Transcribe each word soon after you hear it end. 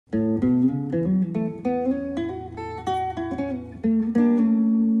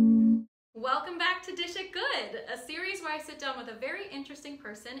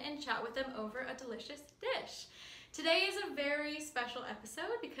person and chat with them over a delicious dish. Today is a very special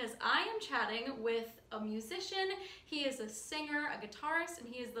episode because I am chatting with a musician. He is a singer, a guitarist,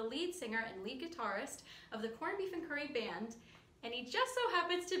 and he is the lead singer and lead guitarist of the Corned Beef and Curry Band. And he just so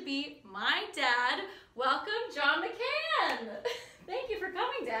happens to be my dad. Welcome, John McCann. Thank you for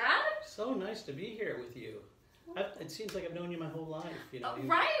coming, Dad. So nice to be here with you. It seems like I've known you my whole life. You know,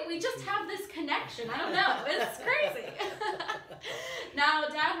 right? We just have this connection. I don't know. It's crazy. Now,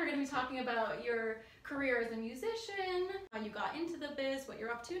 Dad, we're going to be talking about your career as a musician, how you got into the biz, what you're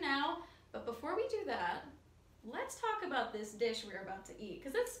up to now. But before we do that, let's talk about this dish we're about to eat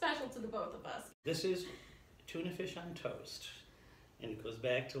because it's special to the both of us. This is tuna fish on toast. And it goes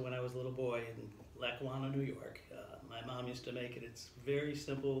back to when I was a little boy in Lackawanna, New York. My mom used to make it. It's very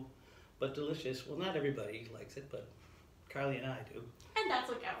simple but delicious. Well, not everybody likes it, but Carly and I do. And that's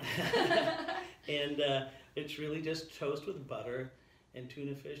what counts. And it's really just toast with butter and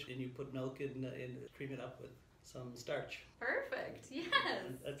tuna fish, and you put milk in and cream it up with some starch. Perfect, yes.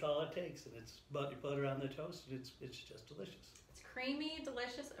 And that's all it takes, and it's butter on the toast, and it's just delicious. It's creamy,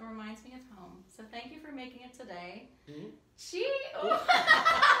 delicious, and reminds me of home. So thank you for making it today. Mm-hmm. Cheers!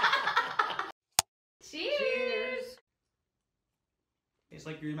 Cheers! It's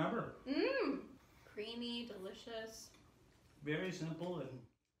like you remember. Mmm. Creamy, delicious. Very simple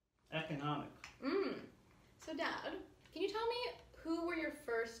and economic. Mmm. So Dad, can you tell me who were your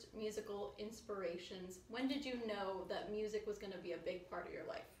first musical inspirations? When did you know that music was going to be a big part of your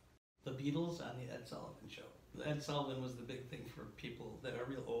life? The Beatles on the Ed Sullivan Show. Ed Sullivan was the big thing for people that are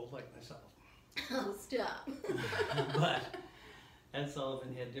real old like myself. Oh, stop. But Ed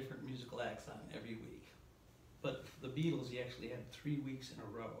Sullivan had different musical acts on every week. But the Beatles, he actually had 3 weeks in a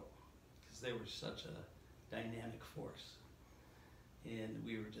row because they were such a dynamic force. And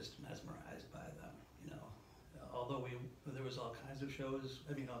we were just mesmerized by them, you know. Although there was all kinds of shows,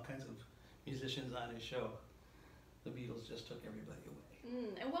 all kinds of musicians on his show, the Beatles just took everybody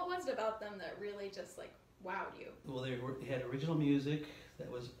away. And what was it about them that really just wowed you? Well, they had original music that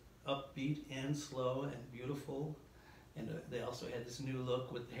was upbeat and slow and beautiful, and they also had this new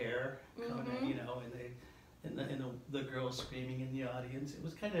look with hair coming in, you know, and the girls screaming in the audience. It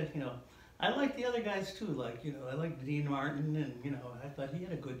was kind of, you know, I liked the other guys too, I liked Dean Martin, and, you know, I thought he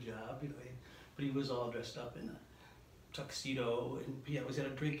had a good job, you know, but he was all dressed up in a tuxedo, and he always had a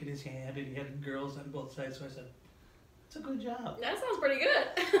drink in his hand, and he had girls on both sides, so I said, it's a good job. That sounds pretty good.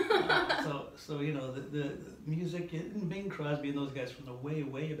 So you know, the music, and Bing Crosby and those guys from the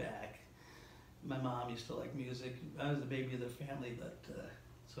way back. My mom used to like music. I was the baby of the family, but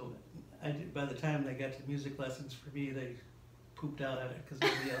so by the time they got to music lessons for me, they pooped out at it because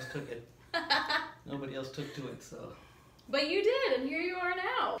nobody else took it. Nobody else took to it, so. But you did, and here you are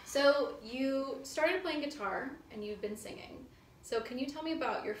now. So you started playing guitar, and you've been singing. So can you tell me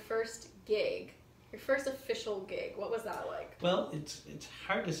about your first gig? Your first official gig, what was that like? Well, it's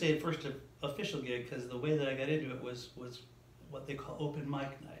hard to say first official gig because the way that I got into it was what they call open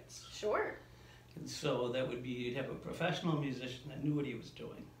mic nights. Sure. And so that would be, you'd have a professional musician that knew what he was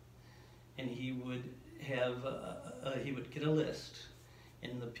doing, and he would have he would get a list,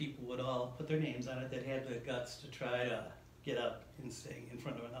 and the people would all put their names on it that had the guts to try to get up and sing in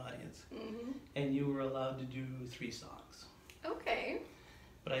front of an audience. And you were allowed to do 3 songs. Okay.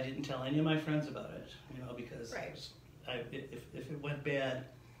 But I didn't tell any of my friends about it, you know, because if it went bad,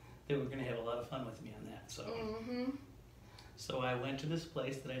 they were going to have a lot of fun with me on that. So, so I went to this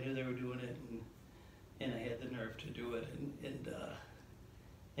place that I knew they were doing it, and I had the nerve to do it, and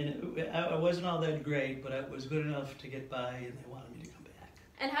I wasn't all that great, but it was good enough to get by, and they wanted me to come back.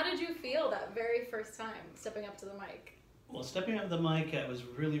 And how did you feel that very first time stepping up to the mic? Well, stepping up to the mic, I was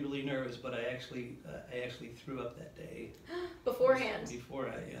really nervous, but I actually threw up that day. Beforehand? Before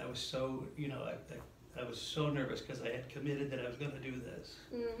I was so, you know, I was so nervous because I had committed that I was going to do this.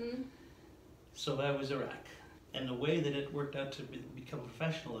 So I was a wreck. And the way that it worked out to become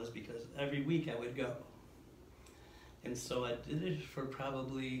professional is because every week I would go. And so I did it for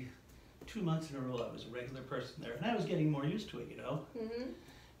probably 2 months in a row. I was a regular person there, and I was getting more used to it, you know.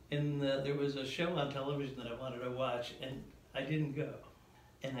 And there was a show on television that I wanted to watch, and I didn't go.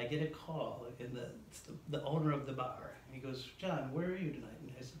 And I get a call, and it's the owner of the bar. And he goes, John, where are you tonight?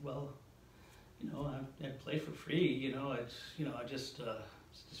 And I said, well, you know, I play for free. You know, I just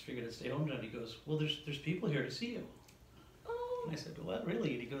figured I'd stay home tonight. He goes, well, there's people here to see you. Oh. And I said, what,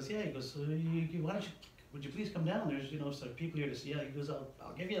 really? And he goes, yeah. He goes, so why don't you? Would you please come down? There's, you know, some people here to see you. He goes,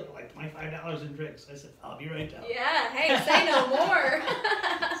 I'll give you like $25 in drinks. I said, I'll be right down. Yeah, hey, say no more.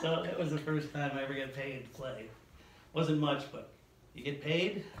 So that was the first time I ever got paid to play. Wasn't much, but you get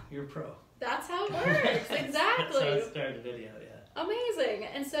paid, you're a pro. That's how it works, exactly. That's how it started anyhow, yeah. Amazing.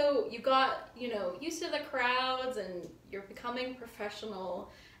 And so you got, used to the crowds and you're becoming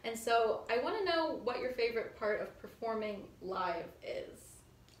professional. And so I want to know what your favorite part of performing live is.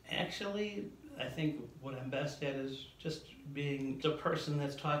 Actually, I think what I'm best at is just being the person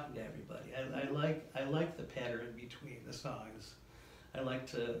that's talking to everybody. I like the pattern between the songs. I like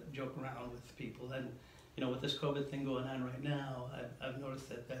to joke around with people, and with this COVID thing going on right now, I've noticed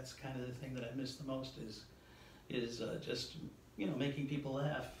that that's kind of the thing that I miss the most is just making people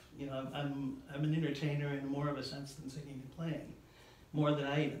laugh. I'm an entertainer in more of a sense than singing and playing, more than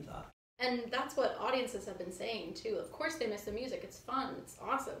I even thought. And that's what audiences have been saying too. Of course they miss the music, it's fun, it's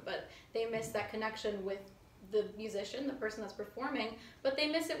awesome, but they miss that connection with the musician, the person that's performing, but they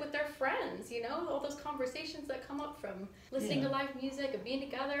miss it with their friends, all those conversations that come up from listening to live music and being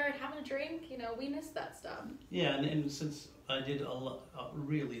together and having a drink, we miss that stuff. Yeah, and since I did a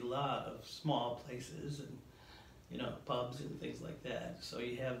really lot of small places and, pubs and things like that, so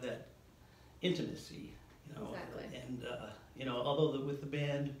you have that intimacy, Exactly. And, although with the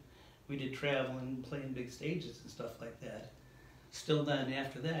band, we did travel and play in big stages and stuff like that. Still then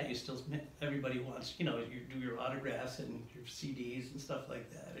after that, everybody wants, you do your autographs and your CDs and stuff like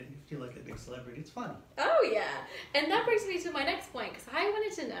that, and you feel like a big celebrity. It's fun. Oh yeah, and that brings me to my next point, because I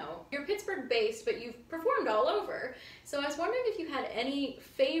wanted to know, you're Pittsburgh based, but you've performed all over. So I was wondering if you had any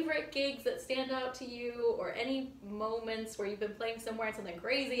favorite gigs that stand out to you, or any moments where you've been playing somewhere and something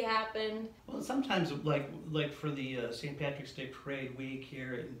crazy happened. Well, sometimes like for the St. Patrick's Day Parade week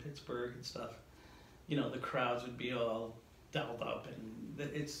here in Pittsburgh and stuff, the crowds would be all dolled up,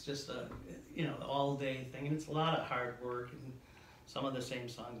 and it's just a all day thing, and it's a lot of hard work and some of the same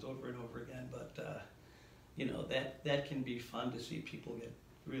songs over and over again, but that can be fun to see people get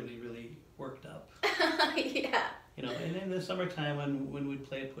really, really worked up. Yeah. And in the summertime when we'd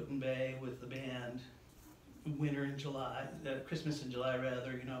play at Put-in-Bay with the band, winter in July, Christmas in July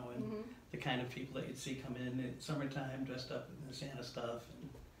rather, and the kind of people that you'd see come in summertime dressed up in the Santa stuff, and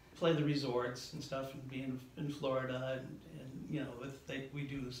play the resorts and stuff, and be in Florida, and we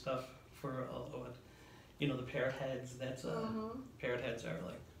do stuff for the Parrot Heads. That's Parrot Heads are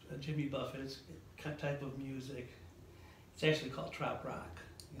like a Jimmy Buffett's type of music. It's actually called trop rock.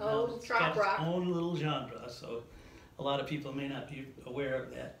 Trop rock. It's its own little genre, so a lot of people may not be aware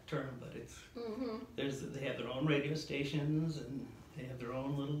of that term, but it's they have their own radio stations, and they have their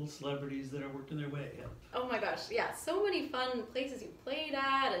own little celebrities that are working their way up. Oh my gosh, yeah, so many fun places you played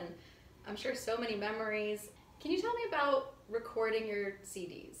at, and I'm sure so many memories. Can you tell me about recording your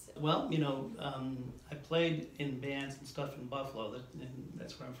CDs? Well, I played in bands and stuff in Buffalo, and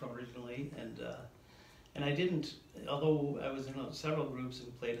that's where I'm from originally, and I didn't, although I was in several groups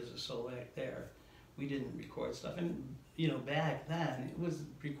and played as a solo act there, we didn't record stuff. And, back then,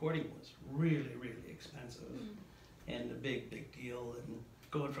 recording was really, really expensive. And a big, big deal, and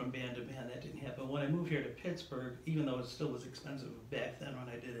going from band to band, that didn't happen. When I moved here to Pittsburgh, even though it still was expensive back then when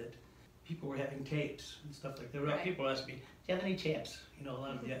I did it, people were having tapes and stuff like that. Right. People were asking me, do you have any tapes? A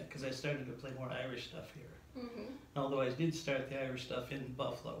lot of that, because I started to play more Irish stuff here. Although I did start the Irish stuff in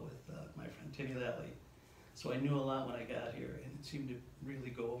Buffalo with my friend Timmy Lally. So I knew a lot when I got here, and it seemed to really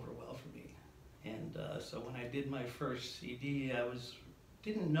go over well for me. And so when I did my first CD,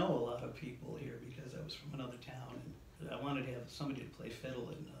 didn't know a lot of people here because I was from another town, and I wanted to have somebody to play fiddle,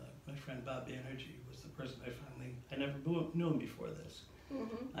 and my friend Bob Banerjee was the person I never knew him before this.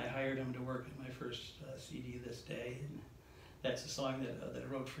 I hired him to work on my first CD, This Day, and that's a song that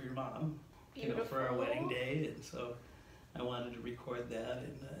I wrote for your mom, for our wedding day, and so I wanted to record that,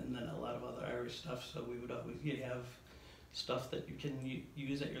 and then a lot of other Irish stuff, so we would always have stuff that you can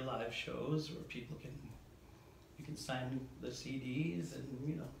use at your live shows, where people can sign the CDs, and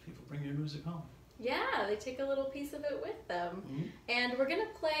people bring your music home. Yeah, they take a little piece of it with them. And we're gonna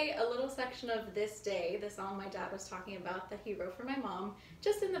play a little section of This Day, the song my dad was talking about that he wrote for my mom,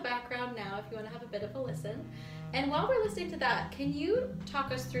 just in the background now if you want to have a bit of a listen. And while we're listening to that, can you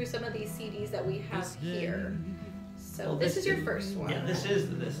talk us through some of these CDs that we have here? So this is your first one. Yeah, this is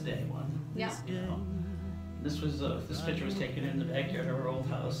the This Day one. Yeah. This picture was taken in the backyard of our old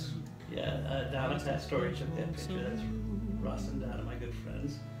house. Yeah, Donna Pastori took that picture. That's Ross and Donna, my good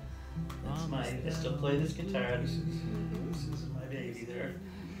friends. I still play this guitar. This is my baby there.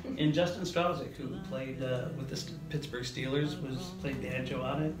 And Justin Strauzik, who played with the Pittsburgh Steelers, played banjo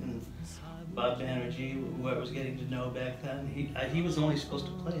on it. And Bob Banerjee, who I was getting to know back then, he was only supposed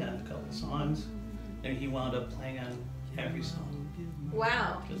to play on a couple songs, and he wound up playing on every song.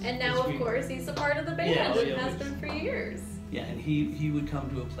 Wow. And now, of course, he's a part of the band and has been for years. Yeah, and he would come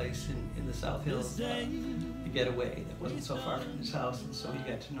to a place in the South Hills to get away that wasn't so far from his house, and so he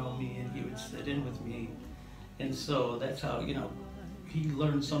got to know me, and he would sit in with me. And so that's how, he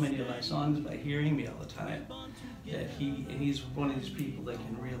learned so many of my songs by hearing me all the time that he's one of these people that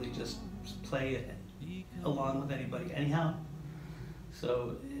can really just play it along with anybody anyhow.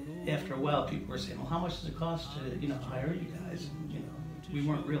 So after a while, people were saying, well, how much does it cost to, hire you guys? And, we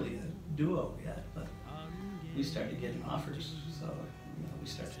weren't really a duo yet, but we started getting offers, so we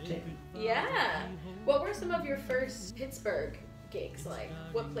started taping. Yeah. What were some of your first Pittsburgh gigs like?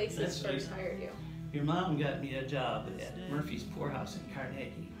 What places first hired you? Your mom got me a job at Murphy's Poorhouse in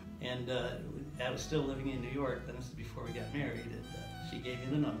Carnegie, and I was still living in New York. Then this is before we got married. And, she gave me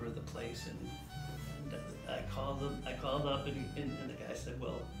the number of the place, and I called up, and the guy said,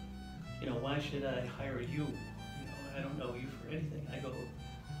 well, why should I hire you? I don't know you for anything. I go,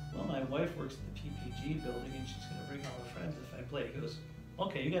 well, my wife works at the PPG building, and she's going to bring all her friends if I play. He goes,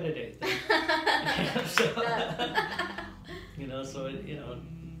 okay, you got a date then.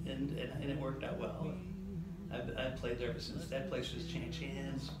 And it worked out well. I've played there ever since. That place has changed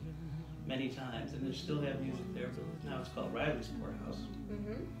hands many times, and they still have music there, but now it's called Riley's Poorhouse.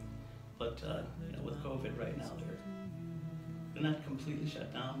 Mm-hmm. But with COVID right now, they're not completely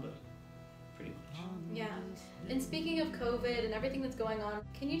shut down, but pretty much. Yeah. And speaking of COVID and everything that's going on,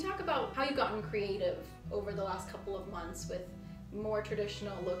 can you talk about how you've gotten creative over the last couple of months with more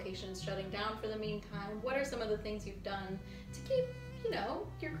traditional locations shutting down for the meantime? What are some of the things you've done to keep,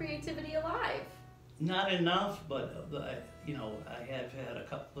 your creativity alive? Not enough, but I have had a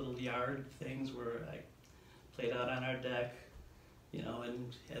couple little yard things where I played out on our deck,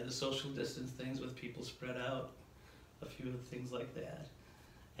 and had the social distance things with people spread out, a few of the things like that.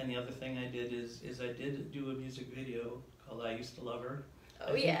 And the other thing I did is I did do a music video called I Used to Love Her.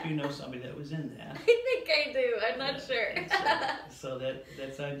 Oh, I think you know somebody that was in that. I think I do. I'm not sure. so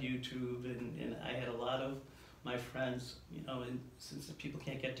that's on YouTube, and I had a lot of my friends, and since the people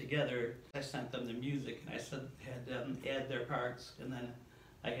can't get together, I sent them the music, and I had them add their parts, and then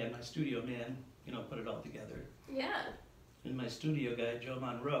I had my studio man, put it all together. Yeah. And my studio guy, Joe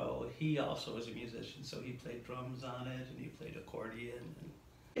Monroe, he also is a musician, so he played drums on it, and he played accordion. And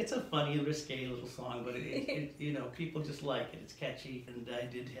it's a funny, risque little song, but people just like it. It's catchy, and I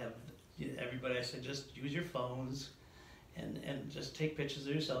did have everybody. I said, just use your phones, and just take pictures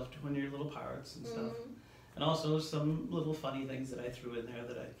of yourself doing your little parts and stuff. And also some little funny things that I threw in there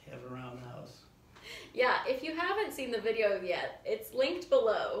that I have around the house. Yeah, if you haven't seen the video yet, it's linked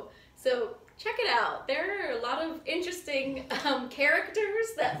below. So check it out. There are a lot of interesting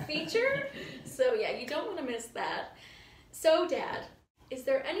characters that feature. So yeah, you don't want to miss that. So Dad, is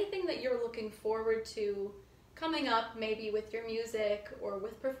there anything that you're looking forward to coming up, maybe with your music or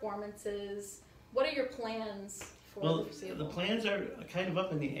with performances? What are your plans for the foreseeable? The plans are kind of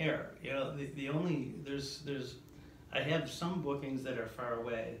up in the air. I have some bookings that are far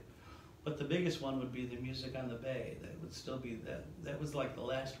away, but the biggest one would be the Music on the Bay. That would still be that was like the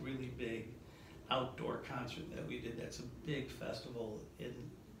last really big outdoor concert that we did. That's a big festival in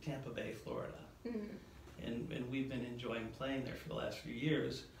Tampa Bay, Florida. Mm-hmm. And we've been enjoying playing there for the last few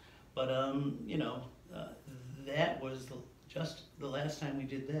years. But that was just the last time we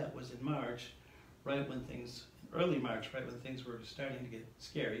did that was in March, early March, right when things were starting to get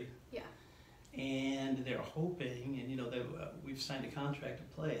scary. Yeah. And they're hoping, and we've signed a contract to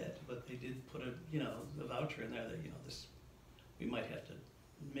play it, but they did put a voucher in there that we might have to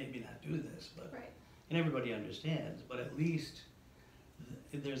maybe not do this, but right. And everybody understands. But at least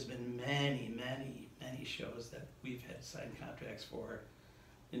there's been many shows that we've had signed contracts for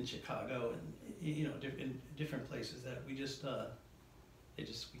in Chicago and in different places that we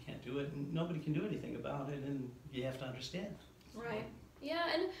can't do it, and nobody can do anything about it, and you have to understand. Right.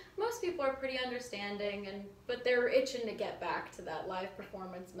 Yeah, and most people are pretty understanding, but they're itching to get back to that live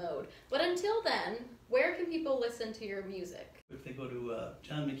performance mode. But until then, where can people listen to your music? If they go to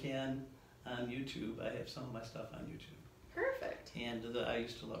John McCann on YouTube, I have some of my stuff on YouTube. Perfect. And the I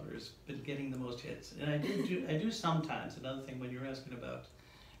Used to Love Her has been getting the most hits. And I do sometimes. Another thing, when you're asking about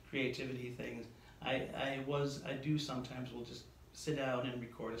creativity things, I do sometimes will just sit down and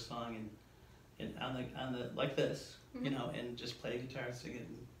record a song and on the like this, mm-hmm. And just play guitar and sing it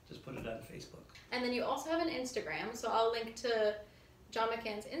and just put it on Facebook. And then you also have an Instagram, so I'll link to John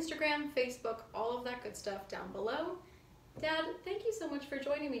McCann's Instagram, Facebook, all of that good stuff down below. Dad, thank you so much for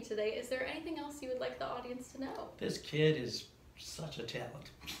joining me today. Is there anything else you would like the audience to know? This kid is such a talent.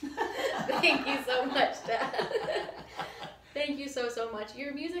 Thank you so much, Dad. Thank you so much.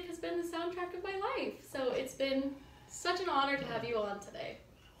 Your music has been the soundtrack of my life, so it's been such an honor to have you on today.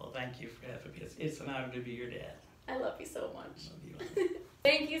 Well, thank you for having me. It's an honor to be your dad. I love you so much. I love you.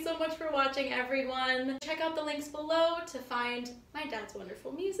 Thank you so much for watching, everyone. Check out the links below to find my dad's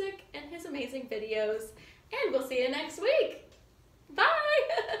wonderful music and his amazing videos. And we'll see you next week.